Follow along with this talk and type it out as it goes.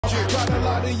Got a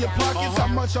lot in your pockets, how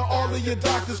much are all of your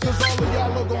doctors? Cause all of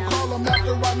y'all are gon' call them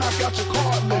after I knock out your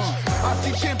cartilage. I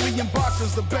see champion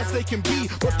boxers, the best they can be,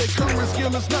 but their current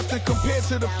skill is nothing compared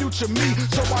to the future me.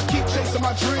 So I keep chasing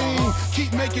my dream,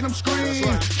 keep making them scream,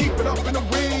 keep it up in the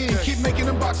ring, keep making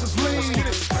them boxers lean.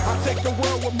 I take the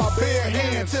world with my bare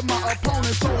hands, hit my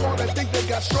opponent so hard they think they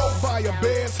got stroked by a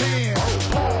bear's hand.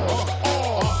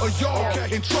 Pause,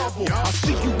 y'all in trouble. I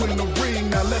see you in the ring,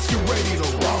 now let's get ready to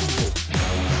rumble.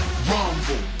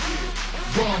 Rumble,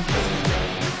 rumble,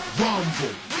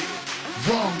 rumble,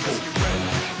 rumble,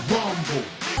 rumble.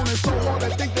 So hard they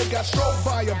think they got stroked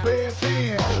by a bear's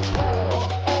hand.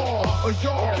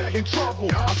 Y'all in trouble.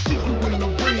 I see you in the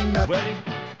ring, now ready?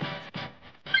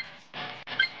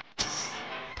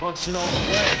 Punching on the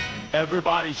way.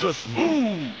 Everybody just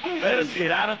move. Let us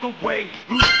get out of the way.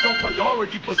 Lose no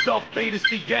priority for self-made is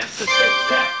the answer.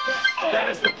 That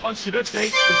is the punch of the day.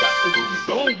 Cause absolutely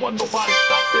don't want nobody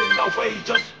stopping our way.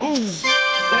 Just move.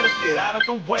 Let us get out of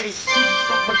the way. Lose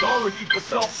no priority for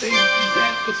self-made is the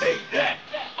answer. Take that.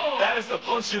 That is the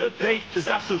punch of the day. Cause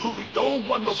absolutely don't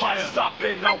want nobody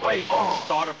stopping our way.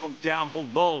 Started from down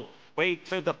below, way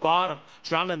to the bottom,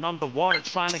 drowning underwater,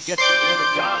 trying to get to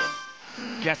the bottom.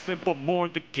 Gasping for more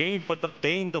in the game, but the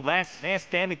fame, the last man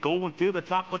standing, going to the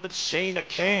top of the chain. I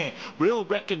can't real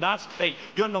recognize fate.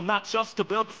 You know, not just to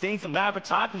build the things I'm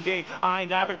advertising game. I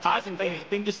ain't advertising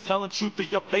anything, just telling truth to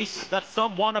your face. That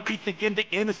some wanna be thinking the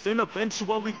innocent,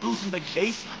 eventually losing the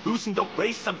case, losing the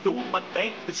race. I'm doing my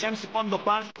thing, the championship on the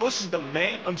body, pushing the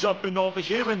man. I'm jumping over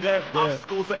here and there,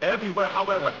 obstacles are everywhere.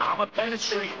 However, I'm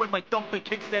penetrating with my thumping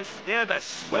kicks that stare, that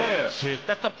swear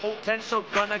that the potential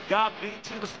gonna guide me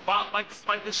to the spotlight.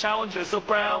 Despite the challenges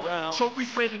around,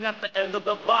 trophies waiting at the end of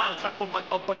the line. Track for my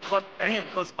uppercut and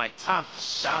cause my time to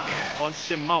shine.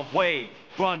 Punching my way,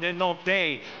 running all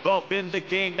day, love in the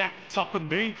game, acting tough and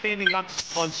maintaining. I'm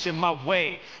just punching my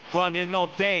way, running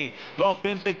all day, love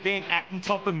in the game, acting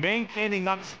tough and maintaining.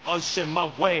 I'm just punching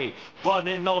my way,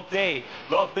 running all day,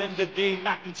 love in the game,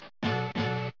 acting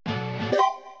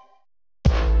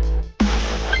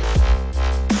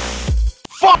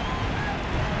fuck.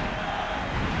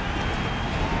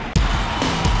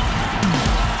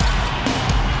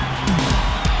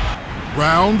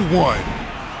 Round one.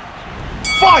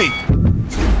 Fight!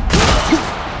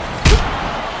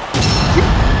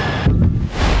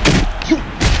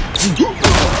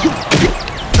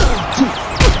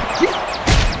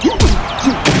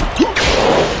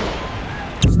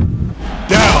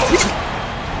 Down.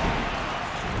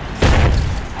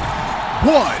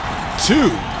 1, 2.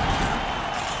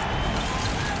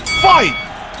 Fight!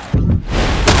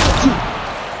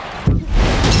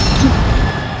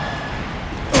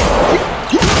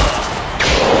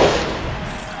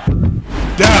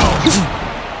 Down.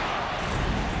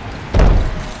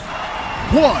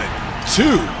 1,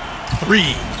 2,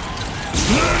 3.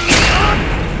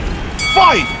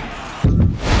 Fight!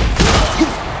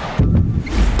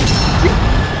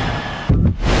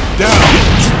 Down.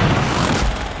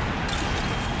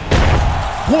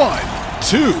 1,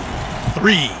 2,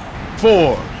 3,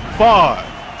 4,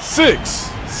 5, 6,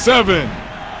 7,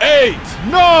 8,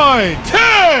 9,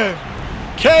 10.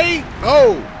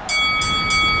 KO.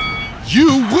 You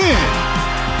win!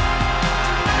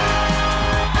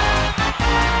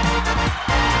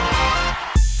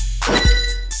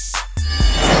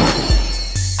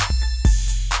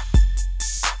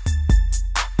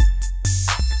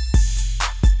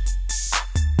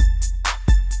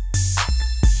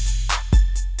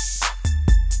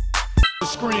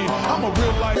 Screen, I'm a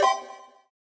real life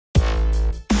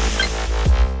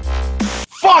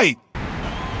fight!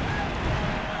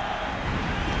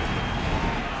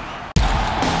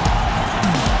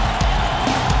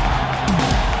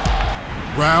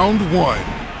 Round one.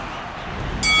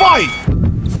 Fight!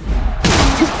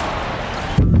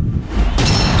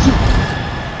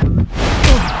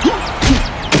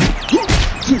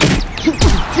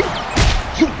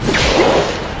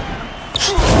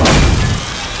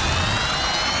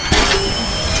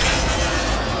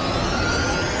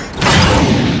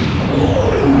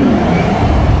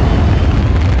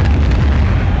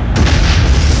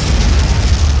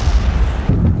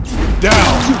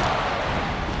 Down.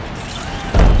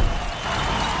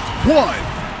 1,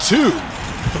 2,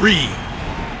 3.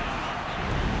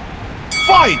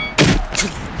 Fight!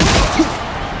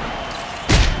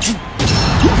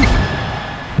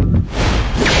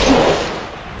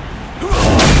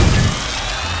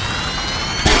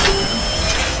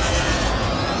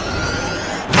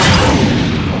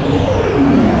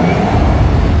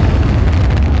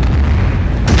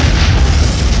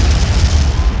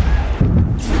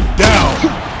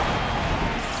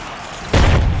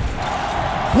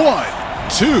 1,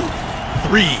 2,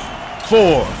 3,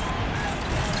 4.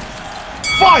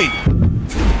 Fight!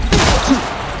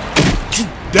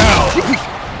 Down.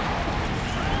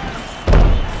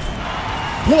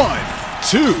 1,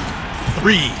 2,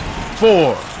 3,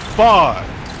 4, 5.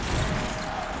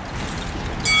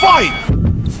 Fight!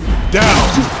 Down.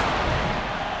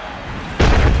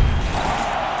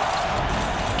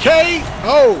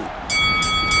 KO.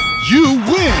 You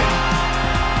win.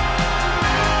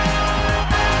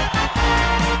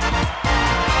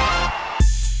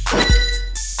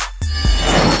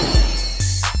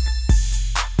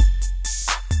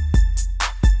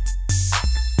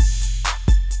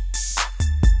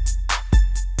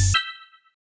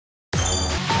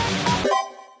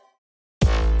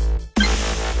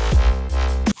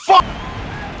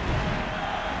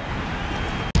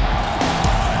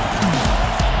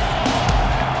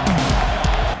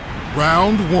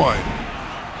 Round 1.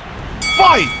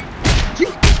 Fight!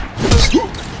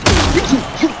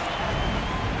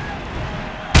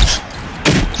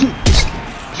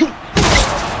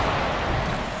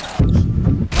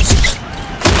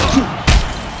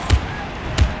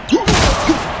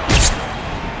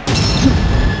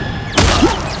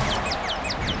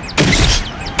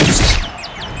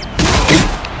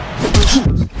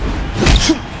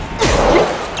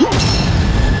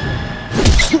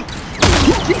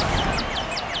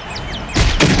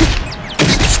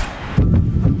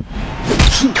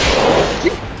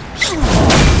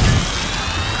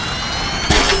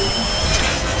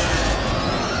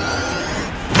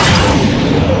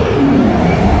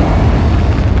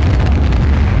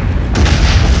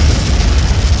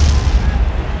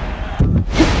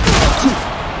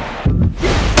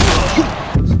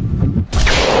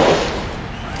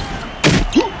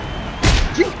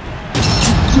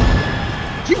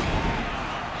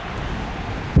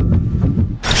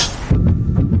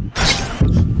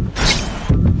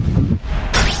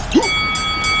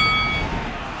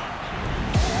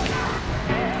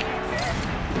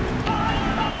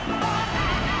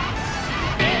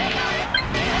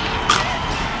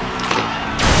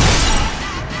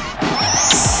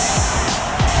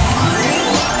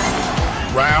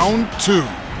 Round 2.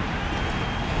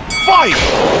 Fight!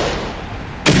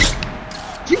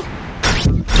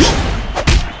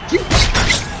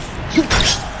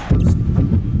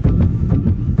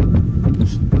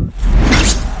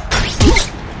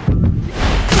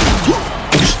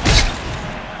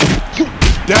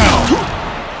 Down.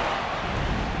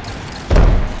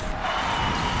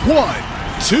 1,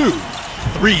 2,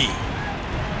 3.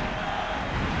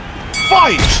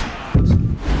 Fight!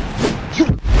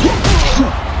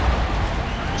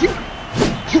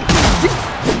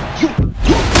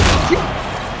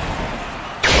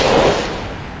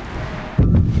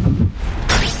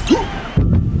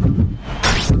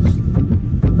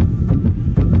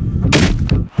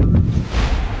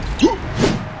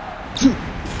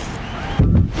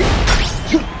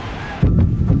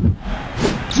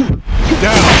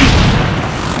 Down.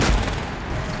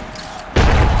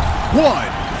 1,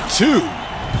 2,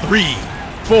 3,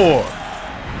 4.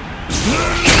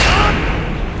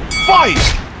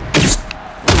 Fight!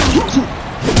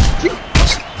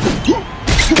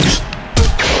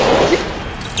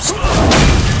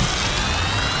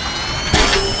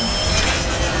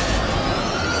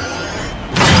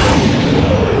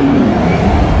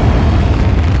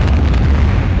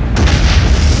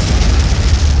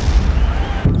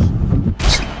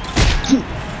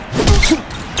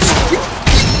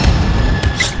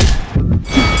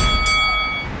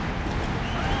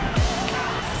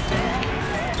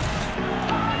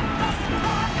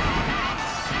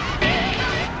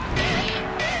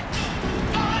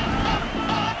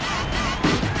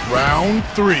 Round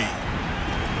 3.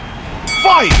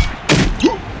 Fight!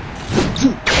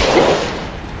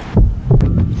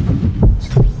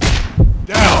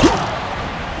 Down.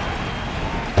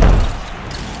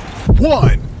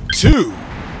 1, 2.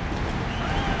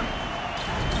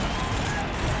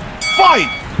 Fight!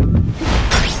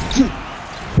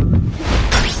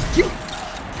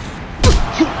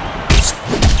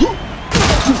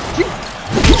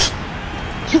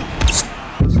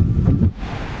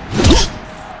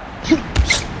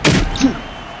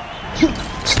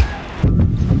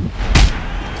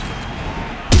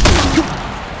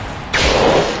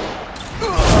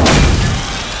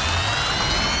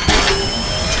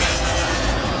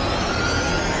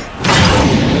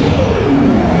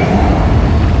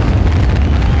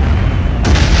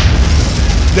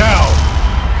 Down.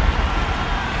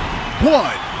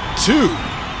 1, 2,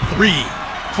 3,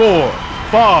 4,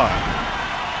 5.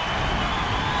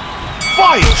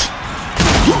 Fight!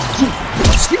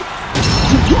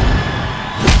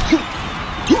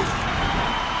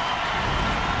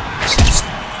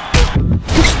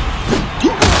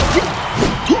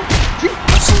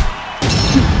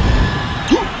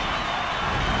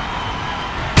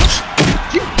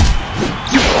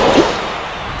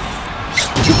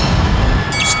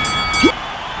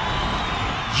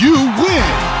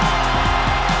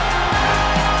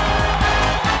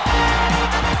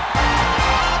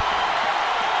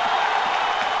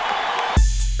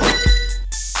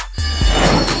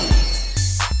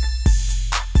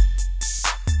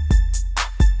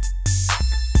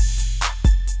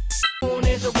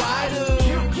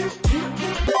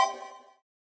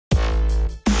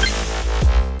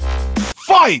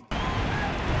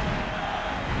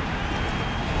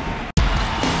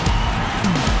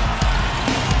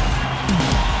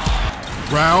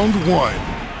 Round one.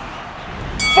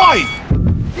 Fight!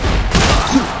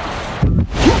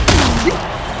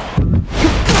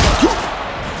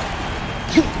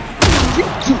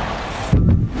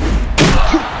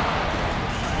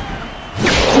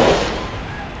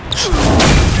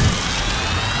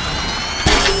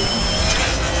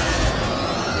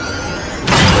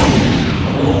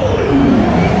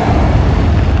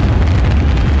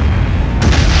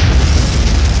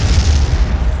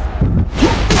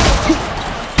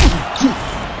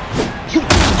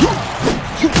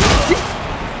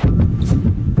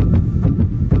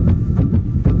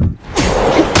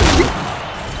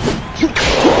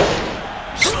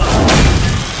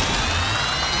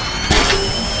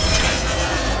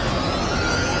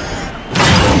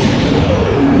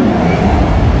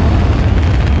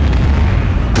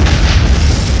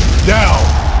 Down.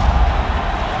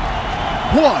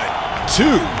 1,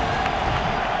 2.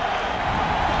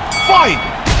 Fight!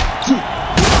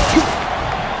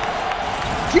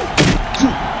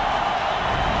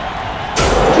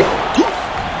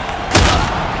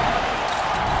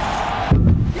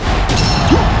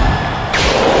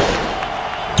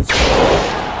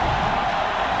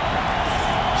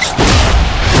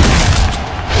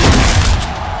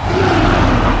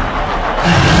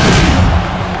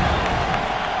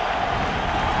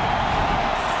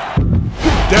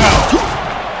 Down.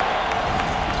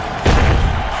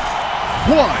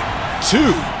 1,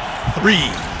 2,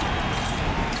 3.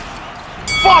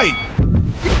 Fight!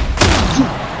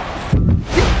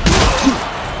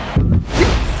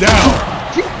 Down.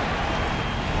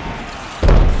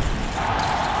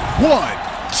 1,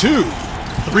 2,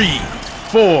 3,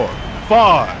 4,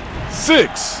 5,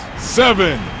 6,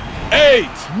 7, 8,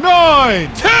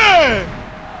 9, 10.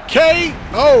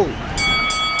 KO.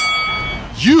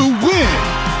 You win!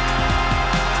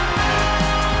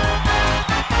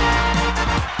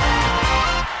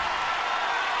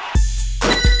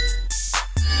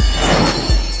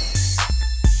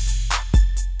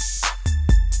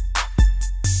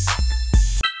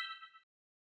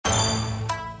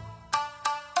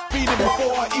 Beat it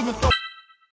before I even throw.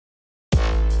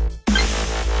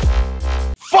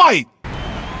 Fight!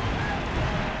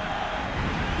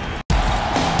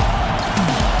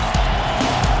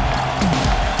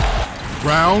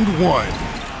 Round one.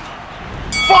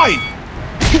 Fight!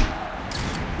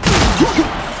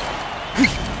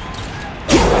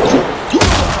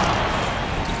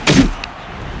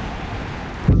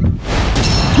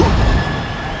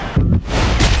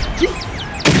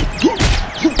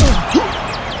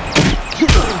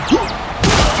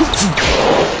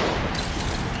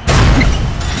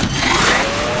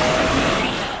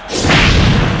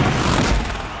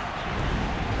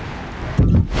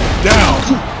 Down.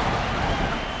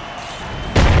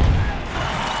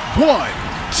 1,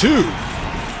 2.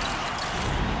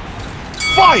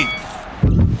 Fight!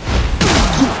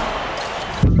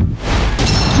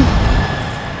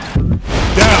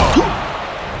 Down.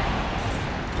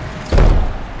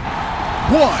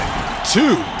 1,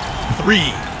 2,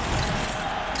 3.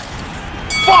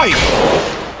 Fight!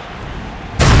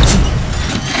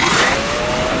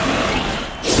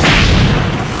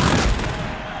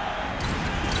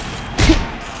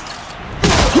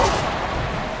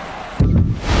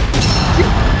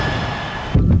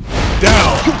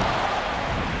 Down.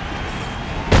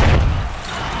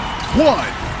 1,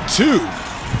 2,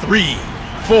 3,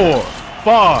 4,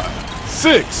 5,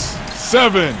 6,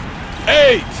 7,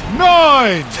 8,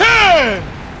 9, 10.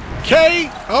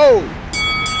 KO.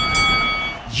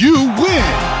 You win.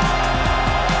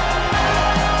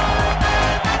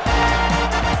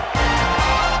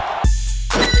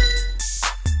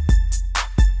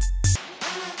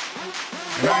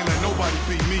 I ain't let nobody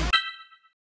beat me.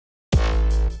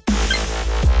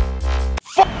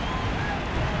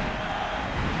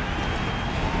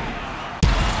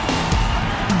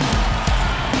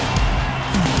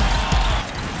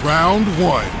 Round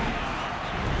one.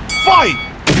 Fight!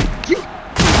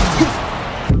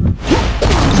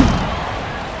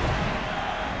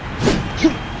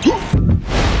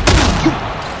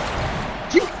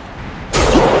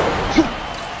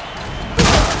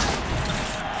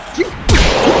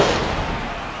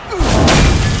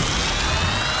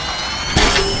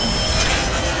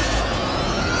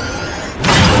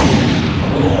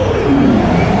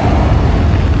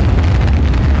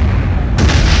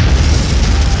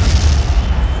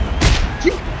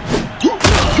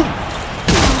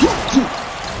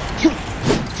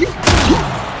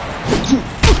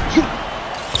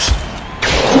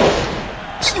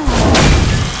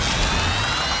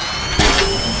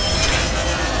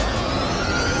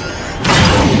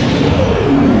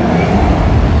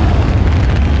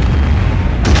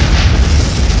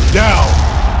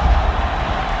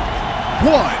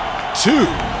 two.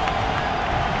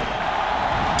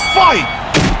 Fight!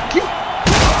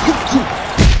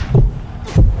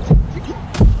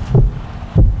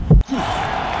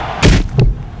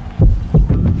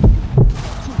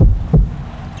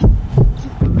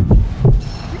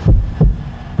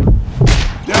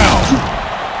 Down.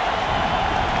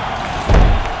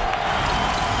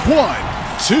 1,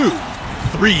 2,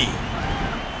 3.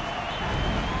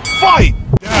 Fight!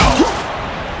 Down.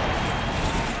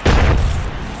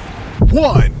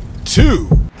 1, 2.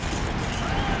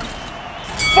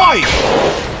 Fight!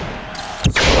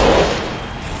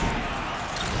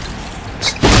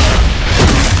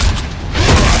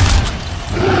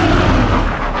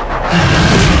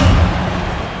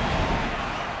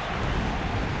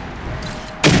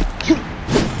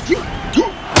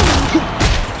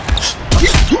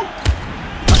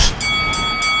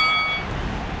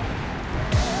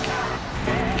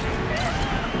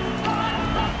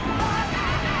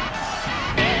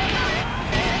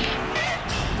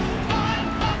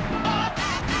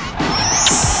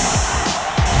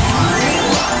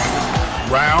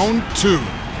 Round 2.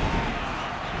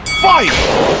 Fight!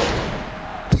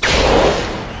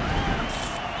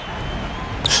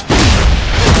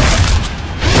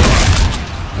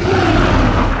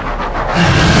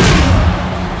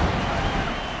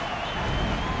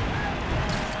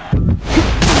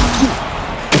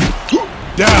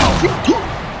 Down.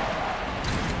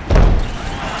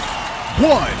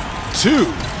 1, 2,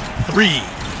 3,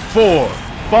 4,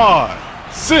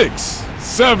 5, 6,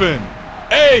 7,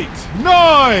 8,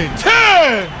 9,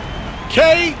 10!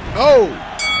 KO!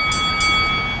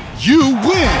 You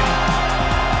win!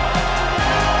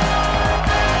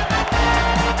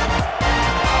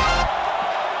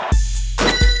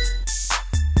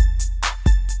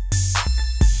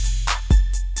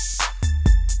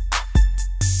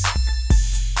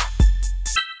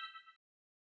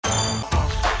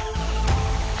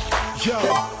 Yo,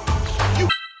 you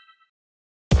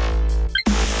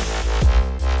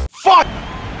fight!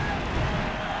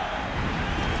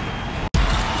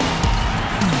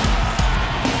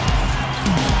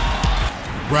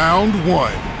 Round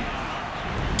 1.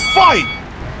 Fight!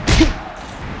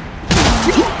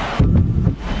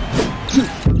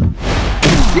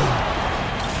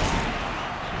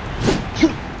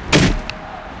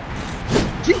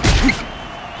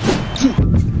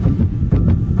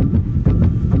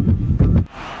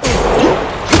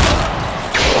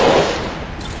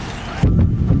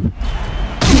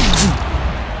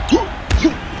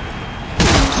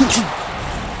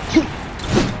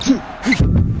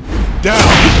 Down.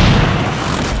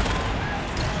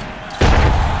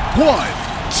 1,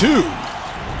 2.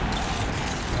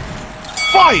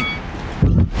 Fight!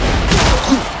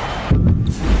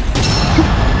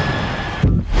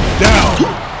 Down.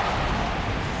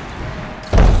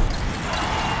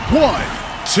 1,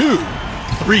 2,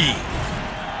 3.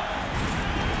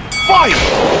 Fight!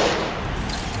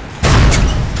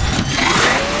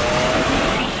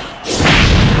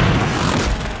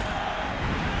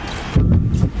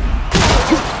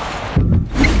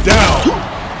 Down.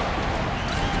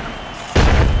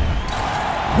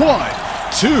 1,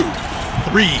 2,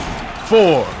 3,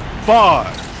 4,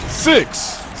 5, 6,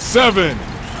 7,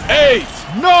 8,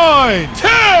 9,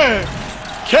 10!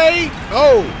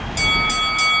 KO!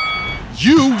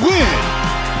 You win!